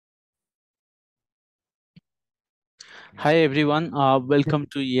Hi everyone, welcome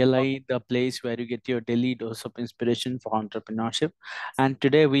to ELI, the place where you get your daily dose of inspiration for entrepreneurship. And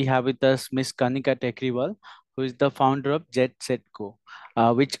today we have with us Miss Kanika Tekriwal, who is the founder of Jet Set Co,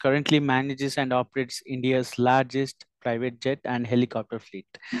 which currently manages and operates India's largest private jet and helicopter fleet.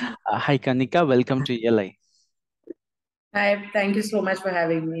 Hi Kanika, welcome to ELI. Hi, thank you so much for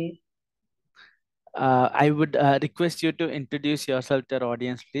having me. I would request you to introduce yourself to our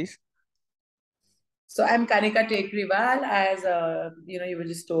audience, please. So I'm Kanika Tekriwal. As you were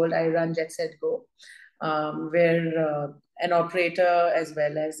just told, I run Jet Set Go. We're an operator as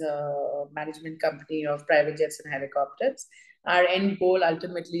well as a management company of private jets and helicopters. Our end goal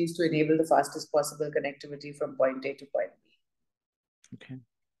ultimately is to enable the fastest possible connectivity from point A to point B. Okay.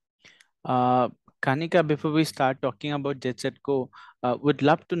 Uh, Kanika, before we start talking about Jet Set Go, would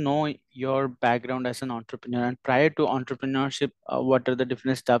love to know your background as an entrepreneur. And prior to entrepreneurship, what are the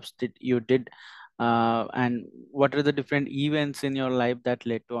different steps that you did, and what are the different events in your life that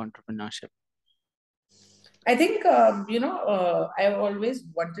led to entrepreneurship? I think I've always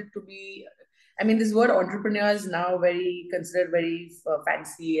wanted to be. I mean, this word entrepreneur is now very considered very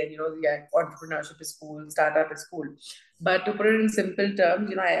fancy, and yeah, entrepreneurship is cool, startup is cool. But to put it in simple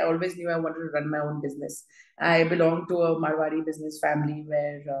terms, I always knew I wanted to run my own business. I belong to a Marwari business family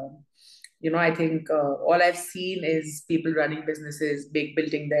where, I think all I've seen is people running businesses, big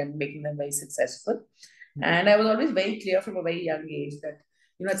building them, making them very successful. And I was always very clear from a very young age that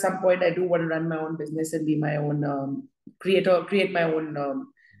at some point I do want to run my own business and be my own creator, create my own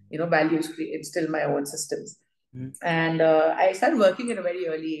values, instill my own systems. Mhm. And I started working at a very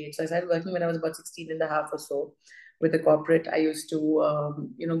early age. So I started working when I was about 16 and a half or so with the corporate. I used to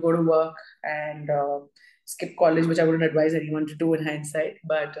go to work and skip college, which I wouldn't advise anyone to do in hindsight,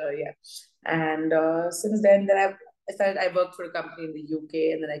 but yeah. And since then I worked for a company in the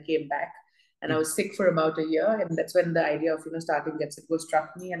UK, and then I came back and I Mhm. was sick for about a year, and that's when the idea of starting Get Set Go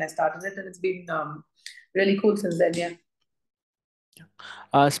struck me, and I started it, and it's been really cool since then. Yeah.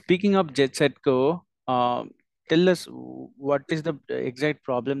 Speaking of Jet Set Go, tell us what is the exact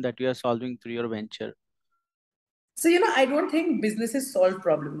problem that you are solving through your venture? So, I don't think businesses solve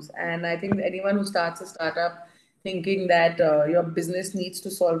problems. And I think anyone who starts a startup thinking that your business needs to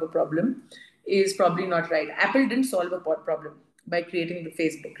solve a problem is probably not right. Apple didn't solve a problem by creating the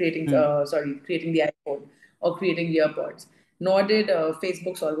Facebook, Hmm. creating the iPhone or creating the AirPods. Nor did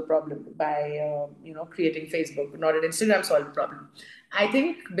Facebook solve a problem by, creating Facebook. Nor did Instagram solve a problem. I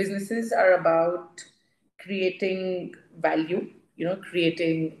think businesses are about creating value,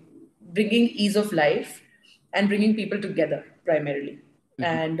 bringing ease of life and bringing people together primarily, Mhm.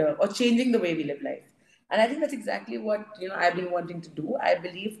 and or changing the way we live life. And I think that's exactly what I've been wanting to do. I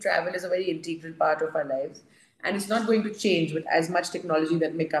believe travel is a very integral part of our lives, and it's not going to change with as much technology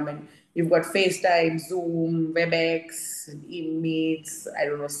that may come in. You've got FaceTime, Zoom, WebEx, e-meets, I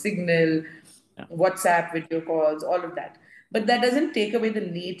don't know, Signal, Yeah. WhatsApp video calls, all of that. But that doesn't take away the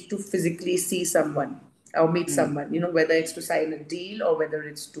need to physically see someone or meet Hmm. someone, whether it's to sign a deal or whether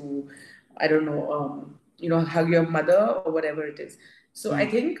it's to, I don't know, hug your mother or whatever it is. So I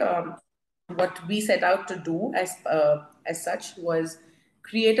Hmm. think what we set out to do as such was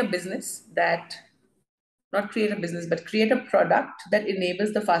create a business that not create a business, but create a product that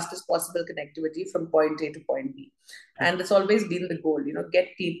enables the fastest possible connectivity from point A to point B. Yeah. And that's always been the goal, get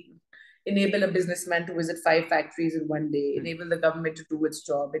people, enable a businessman to visit 5 factories in one day, Hmm. enable the government to do its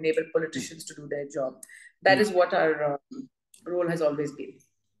job, enable Hmm. politicians to do their job. That Hmm. is what our role has always been.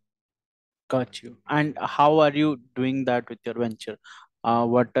 Got you. And how are you doing that with your venture?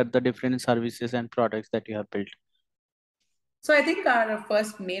 What are the different services and products that you have built? So I think our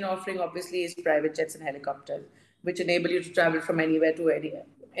first main offering obviously is private jets and helicopters, which enable you to travel from anywhere to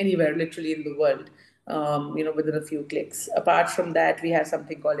anywhere, literally in the world, within a few clicks. Apart from that, we have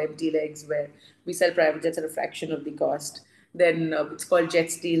something called empty legs, where we sell private jets at a fraction of the cost. Then it's called Jet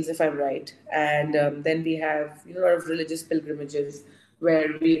Steals, if I'm right. And then we have a lot of religious pilgrimages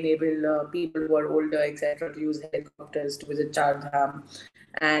where we enable people who are older, etc., to use helicopters to visit Char Dham.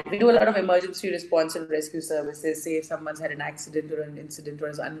 And we do a lot of emergency response and rescue services. Say if someone's had an accident or an incident or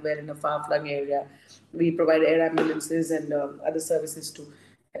is unwell in a far-flung area, we provide air ambulances and other services to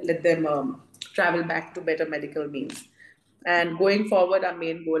let them travel back to better medical means. And going forward, our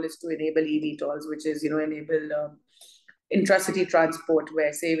main goal is to enable eVTOLs, which is enable intracity transport.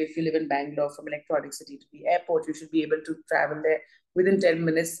 Where say if you live in Bangalore from Electronic City to the airport, you should be able to travel there within 10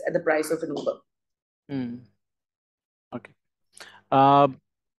 minutes at the price of an Uber. Hmm. Okay. Uh,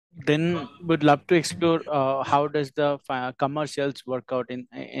 then would love to explore how does the commercials work out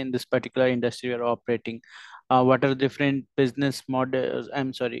in this particular industry you're operating. What are the different business models?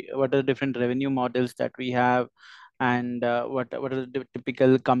 I'm sorry. What are the different revenue models that we have? and what are the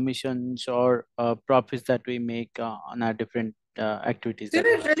typical commissions or profits that we make on our different activities So, that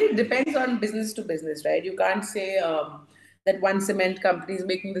we it really depends on business to business, right? You can't say that one cement company is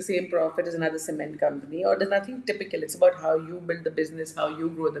making the same profit as another cement company, or there's nothing typical. It's about how you build the business, how you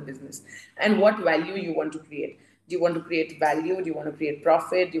grow the business, and what value you want to create. Do you want to create value? Do you want to create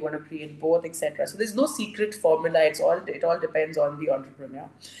profit? Do you want to create both, etc.? So there's no secret formula. It all depends on the entrepreneur.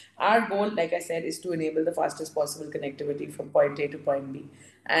 Our goal, like I said, is to enable the fastest possible connectivity from point A to point B,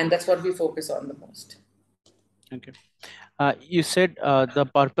 and that's what we focus on the most. okay. You said the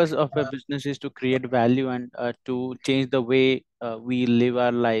purpose of a business is to create value and to change the way we live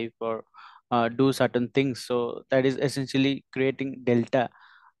our life or do certain things. So that is essentially creating delta,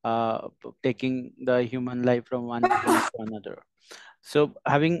 taking the human life from one point to another. So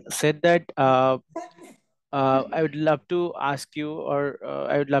having said that, I would love to ask you, or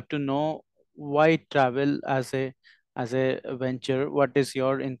I would love to know why travel as a venture. What is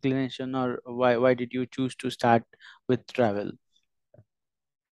your inclination, or why did you choose to start with travel?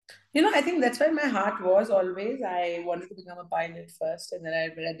 I think that's where my heart was always. I wanted to become a pilot first, and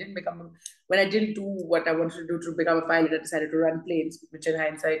then when I didn't do what I wanted to do to become a pilot, I decided to run planes, which in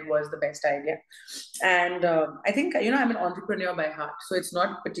hindsight was the best idea. And I think I'm an entrepreneur by heart, so it's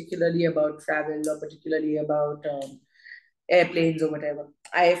not particularly about travel or particularly about airplanes or whatever.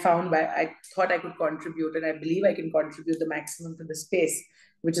 I thought I could contribute, and I believe I can contribute the maximum to the space,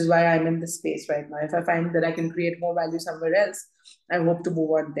 which is why I'm in this space right now. If I find that I can create more value somewhere else, I hope to move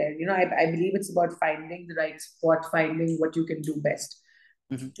on there. I believe it's about finding the right spot, finding what you can do best.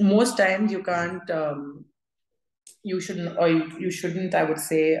 Mhm. Most times you can't, you shouldn't, I would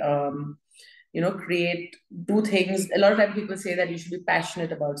say, do things. A lot of times people say that you should be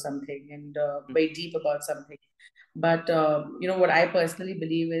passionate about something and very deep about something. But what I personally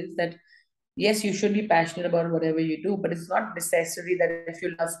believe is that yes, you should be passionate about whatever you do, but it's not necessary that if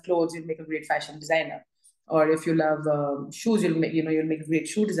you love clothes, you'll make a great fashion designer, or if you love shoes, you'll make a great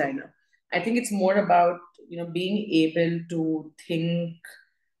shoe designer. I think it's more about being able to think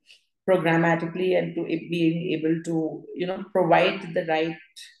programmatically and to being able to provide the right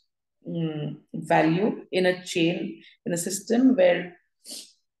value in a chain, in a system where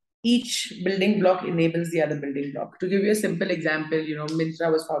each building block enables the other building block. To give you a simple example,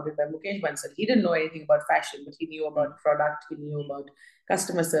 Myntra was founded by Mukesh Bansal. He didn't know anything about fashion, but he knew Mm. about product, he knew about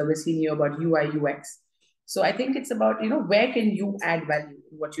customer service, he knew about UI, UX. So I think it's about, where can you add value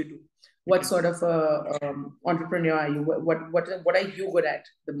in what you do? What Okay. sort of entrepreneur are you? What are you good at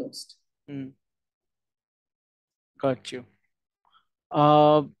the most? Mm. Got you.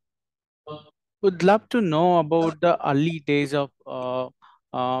 Uh, would love to know about the early days of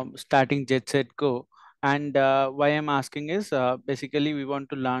starting Jet Set Go. And why I'm asking is basically we want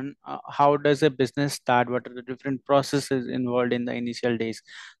to learn how does a business start? What are the different processes involved in the initial days?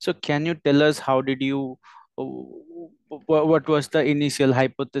 So can you tell us how did you, what was the initial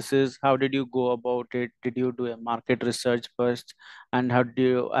hypothesis? How did you go about it? Did you do a market research first? And how did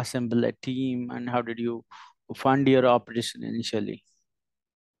you assemble a team? And how did you fund your operation initially?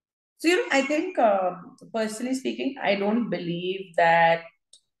 So, I think personally speaking, I don't believe that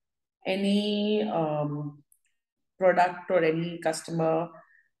any product or any customer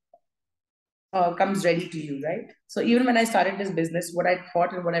comes ready to you, right? So even when I started this business, what I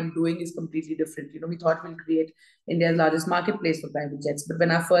thought and what I'm doing is completely different. We thought we'll create India's largest marketplace for private jets, but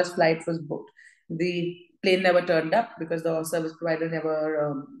when our first flight was booked, the plane never turned up because the service provider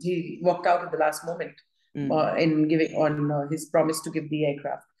never he walked out at the last moment Mm. in giving on his promise to give the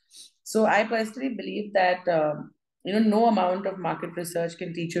aircraft. So I personally believe that no amount of market research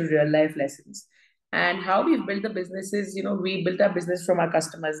can teach you real life lessons. And how we've built the business is, we built our business from our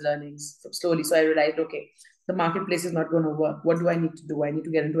customers' learnings slowly. So I realized, okay, the marketplace is not going to work. What do I need to do? I need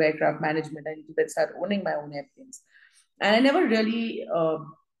to get into aircraft management. I need to then start owning my own airplanes. And I never really,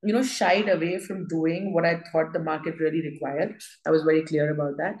 shied away from doing what I thought the market really required. I was very clear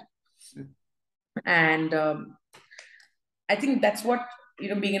about that. Mm. And I think that's what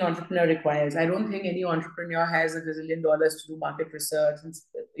being an entrepreneur requires. I don't think any entrepreneur has $1 gazillion to do market research and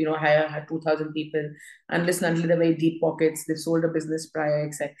hire 2,000 people unless and until they're very deep pockets, they've sold a business prior,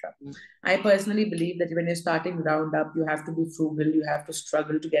 etc. Mm. I personally believe that when you're starting ground up, you have to be frugal, you have to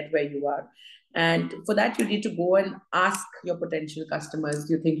struggle to get where you are. And for that, you need to go and ask your potential customers,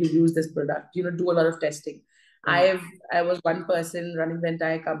 do you think you'll use this product? Do a lot of testing. Mm. I was one person running the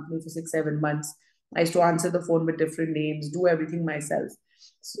entire company for 6, 7 months. I used to answer the phone with different names, do everything myself.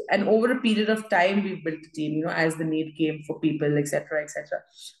 And over a period of time, we've built a team, as the need came for people, etc., etc.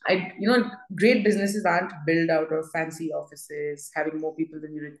 Great businesses aren't built out of fancy offices, having more people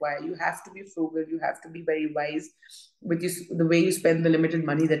than you require. You have to be frugal. You have to be very wise with the way you spend the limited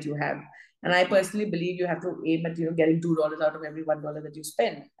money that you have. And I personally believe you have to aim at, getting $2 out of every $1 that you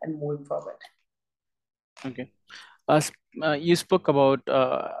spend and moving forward. Okay. You spoke about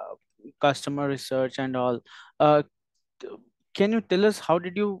customer research and all. Uh, can you tell us how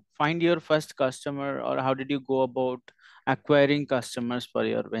did you find your first customer, or how did you go about acquiring customers for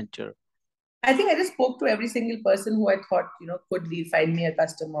your venture? I think I just spoke to every single person who I thought, could find me a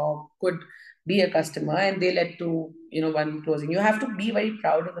customer or could be a customer, and they led to, one closing. You have to be very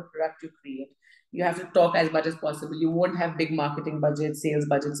proud of the product you create. You have to talk as much as possible. You won't have big marketing budgets, sales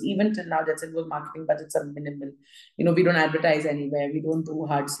budgets. Even till now, that's it. Marketing budgets are minimal. We don't advertise anywhere. We don't do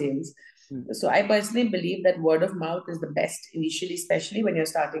hard sales. So I personally believe that word of mouth is the best initially, especially when you're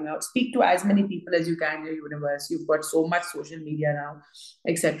starting out. Speak to as many people as you can in your universe. You've got so much social media now,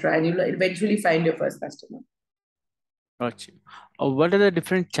 etc., and you'll eventually find your first customer. Got you. What are the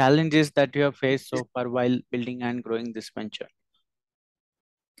different challenges that you have faced so far while building and growing this venture?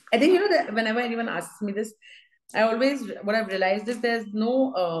 I think that whenever anyone asks me this, what I've realized is there's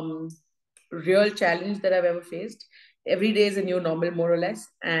no real challenge that I've ever faced. Every day is a new normal, more or less,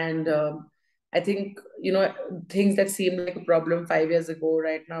 and I think things that seemed like a problem 5 years ago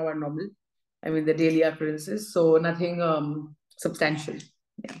right now are normal. I mean, the daily occurrences, so nothing substantial.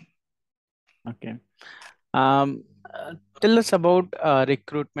 Yeah. Okay. Tell us about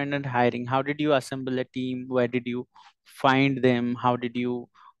recruitment and hiring. How did you assemble a team? Where did you find them? How did you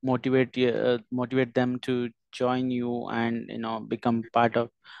motivate them to join you and become part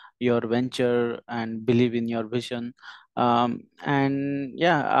of your venture and believe in your vision? And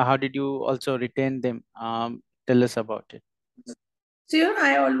yeah, how did you also retain them? Tell us about it. So,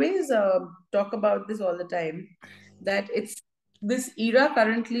 I always talk about this all the time, that this era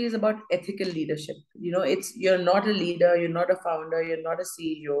currently is about ethical leadership. You're not a leader, you're not a founder, you're not a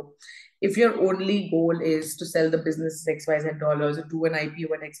CEO. If your only goal is to sell the business XYZ dollars or do an IPO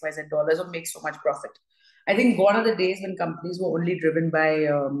at XYZ dollars or make so much profit, I think gone are the days when companies were only driven by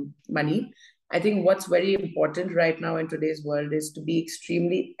money. I think what's very important right now in today's world is to be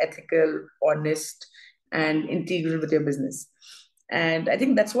extremely ethical, honest, and integral with your business. And I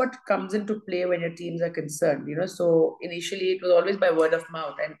think that's what comes into play when your teams are concerned. So initially it was always by word of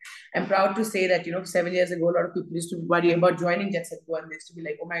mouth. And I'm proud to say that, 7 years ago, a lot of people used to worry about joining JetSetGo, and they used to be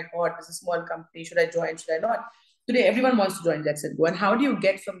like, oh my God, this is a small company. Should I join? Should I not? Today, everyone wants to join JetSetGo. And how do you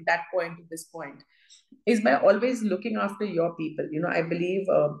get from that point to this point? Is by always looking after your people. I believe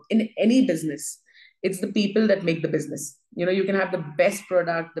in any business, it's the people that make the business. You can have the best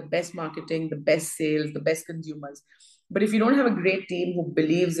product, the best marketing, the best sales, the best consumers. But if you don't have a great team who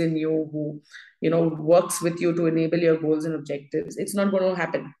believes in you, who, works with you to enable your goals and objectives, it's not going to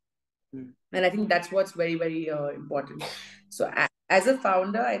happen. And I think that's what's very, very important. So as a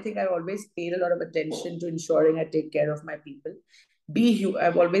founder, I think I always paid a lot of attention to ensuring I take care of my people.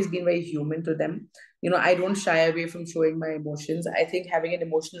 I've always been very human to them. I don't shy away from showing my emotions. I think having an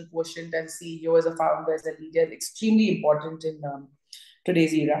emotional quotient as CEO, as a founder, as a leader is extremely important in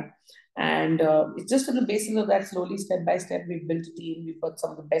today's era. And it's just on the basis of that, slowly, step by step, we've built a team. We've got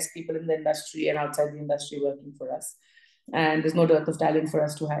some of the best people in the industry and outside the industry working for us. And there's no dearth of talent for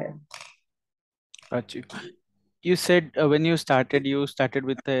us to hire. Got you. You said when you started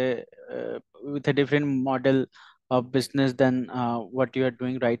with a different model of business than what you are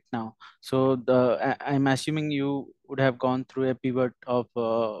doing right now. So I'm assuming you would have gone through a pivot of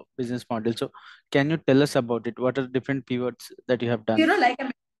business model. So can you tell us about it? What are the different pivots that you have done? Like I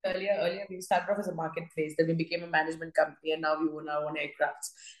mentioned earlier we started off as a marketplace, then we became a management company, and now we own our own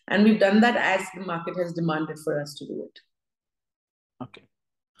aircrafts. And we've done that as the market has demanded for us to do it. Okay.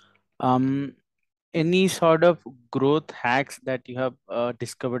 Any sort of growth hacks that you have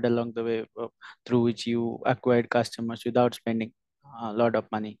discovered along the way through which you acquired customers without spending a lot of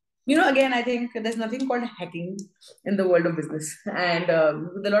money? Again, I think there's nothing called hacking in the world of business. And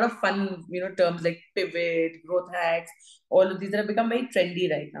with a lot of fun, terms like pivot, growth hacks, all of these that have become very trendy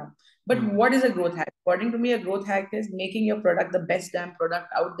right now. But what is a growth hack? According to me, a growth hack is making your product the best damn product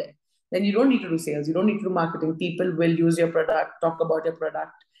out there. Then you don't need to do sales. You don't need to do marketing. People will use your product, talk about your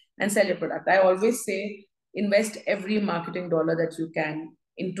product, and sell your product. I always say invest every marketing dollar that you can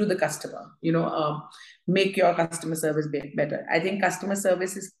into the customer. Make your customer service better. I think customer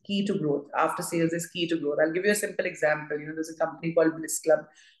service is key to growth. After sales is key to growth. I'll give you a simple example. There's a company called Bliss Club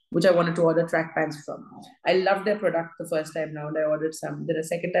which I wanted to order track pants from. I loved their product the first time round. I ordered some. Then the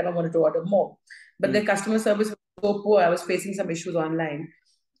second time I wanted to order more. But their customer service was so poor. I was facing some issues online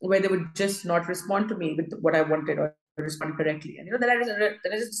where they would just not respond to me with what I wanted or respond correctly. And then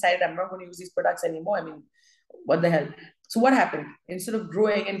I just decided I'm not going to use these products anymore. I mean, what the hell? So what happened? Instead of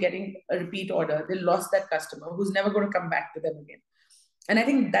growing and getting a repeat order, they lost that customer who's never going to come back to them again. And I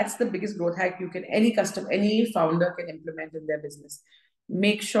think that's the biggest growth hack any founder can implement in their business.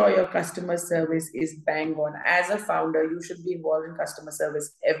 Make sure your customer service is bang on. As a founder, you should be involved in customer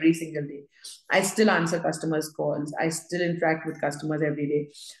service every single day. I still answer customers' calls. I still interact with customers every day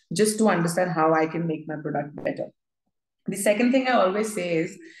just to understand how I can make my product better. The second thing I always say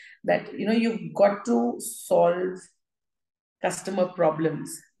is that you've got to solve customer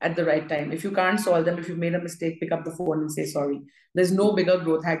problems at the right time. If you can't solve them, if you've made a mistake, pick up the phone and say sorry. There's no bigger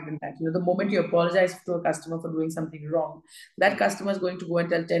growth hack than that. The moment you apologize to a customer for doing something wrong, that customer is going to go and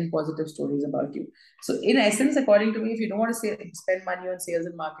tell 10 positive stories about you. So in essence, according to me, if you don't want to spend money on sales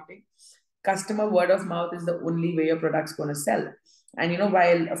and marketing, customer word of mouth is the only way your product's going to sell. And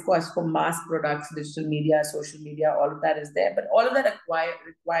while of course for mass products, digital media, social media, all of that is there, but all of that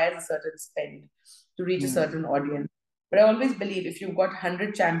requires a certain spend to reach a certain audience. But I always believe if you've got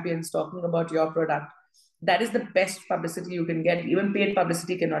 100 champions talking about your product, that is the best publicity you can get. Even paid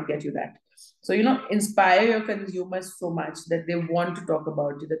publicity cannot get you that. So, inspire your consumers so much that they want to talk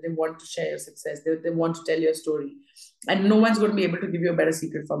about you, that they want to share your success, they want to tell your story. And no one's going to be able to give you a better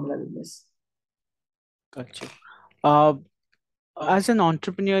secret formula than this. Gotcha. As an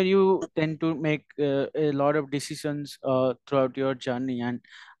entrepreneur, you tend to make a lot of decisions throughout your journey, and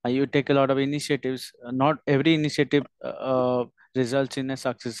you take a lot of initiatives. Not every initiative results in a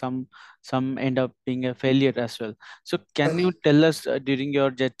success. Some end up being a failure as well. So, can you tell us during your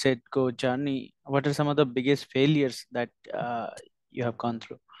Jet Set Go journey, what are some of the biggest failures that you have gone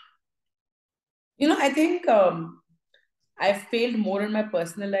through? I think I've failed more in my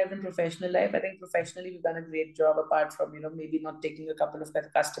personal life than professional life. I think professionally we've done a great job, apart from maybe not taking a couple of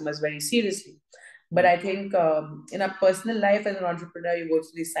customers very seriously. But I think in a personal life as an entrepreneur, you go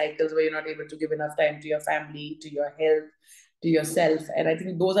through these cycles where you're not able to give enough time to your family, to your health, to yourself. And I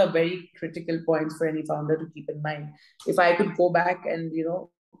think those are very critical points for any founder to keep in mind. If I could go back and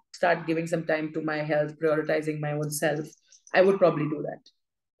start giving some time to my health, prioritizing my own self, I would probably do that.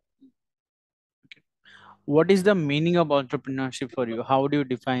 What is the meaning of entrepreneurship for you? How do you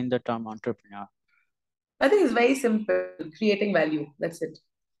define the term entrepreneur? I think it's very simple: creating value. That's it.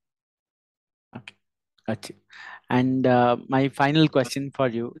 Okay, gotcha. And my final question for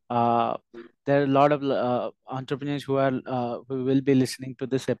you: there are a lot of entrepreneurs who will be listening to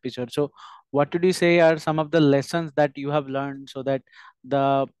this episode. So, what would you say are some of the lessons that you have learned so that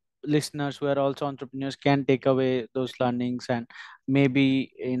the listeners who are also entrepreneurs can take away those learnings and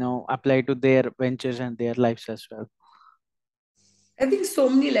maybe apply to their ventures and their lives as well? I think so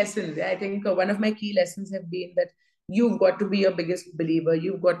many lessons. I think one of my key lessons have been that you've got to be your biggest believer.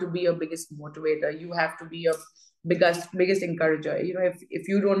 You've got to be your biggest motivator. You have to be your biggest encourager. If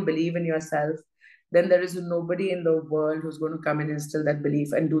you don't believe in yourself, then there is nobody in the world who's going to come and instill that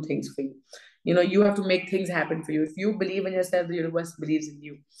belief and do things for you. You have to make things happen for you. If you believe in yourself, the universe believes in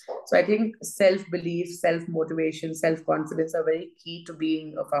you. So I think self-belief, self-motivation, self-confidence are very key to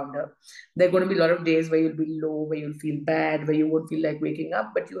being a founder. There are going to be a lot of days where you'll be low, where you'll feel bad, where you won't feel like waking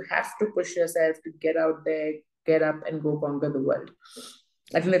up, but you have to push yourself to get out there, get up and go conquer the world.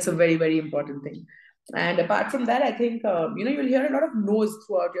 I think that's a very, very important thing. And apart from that, I think, you'll hear a lot of no's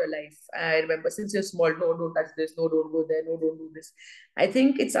throughout your life. I remember since you're small, no, don't touch this, no, don't go there, no, don't do this. I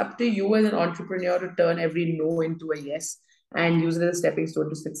think it's up to you as an entrepreneur to turn every no into a yes and use it as a stepping stone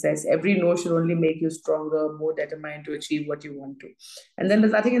to success. Every no should only make you stronger, more determined to achieve what you want to. And then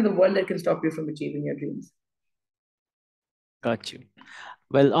there's nothing in the world that can stop you from achieving your dreams. Got you.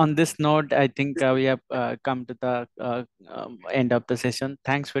 Well, on this note, I think we have come to the end of the session.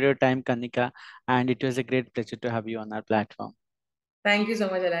 Thanks for your time, Kanika, and it was a great pleasure to have you on our platform. Thank you so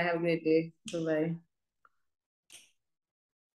much, and I have a great day. Bye-bye.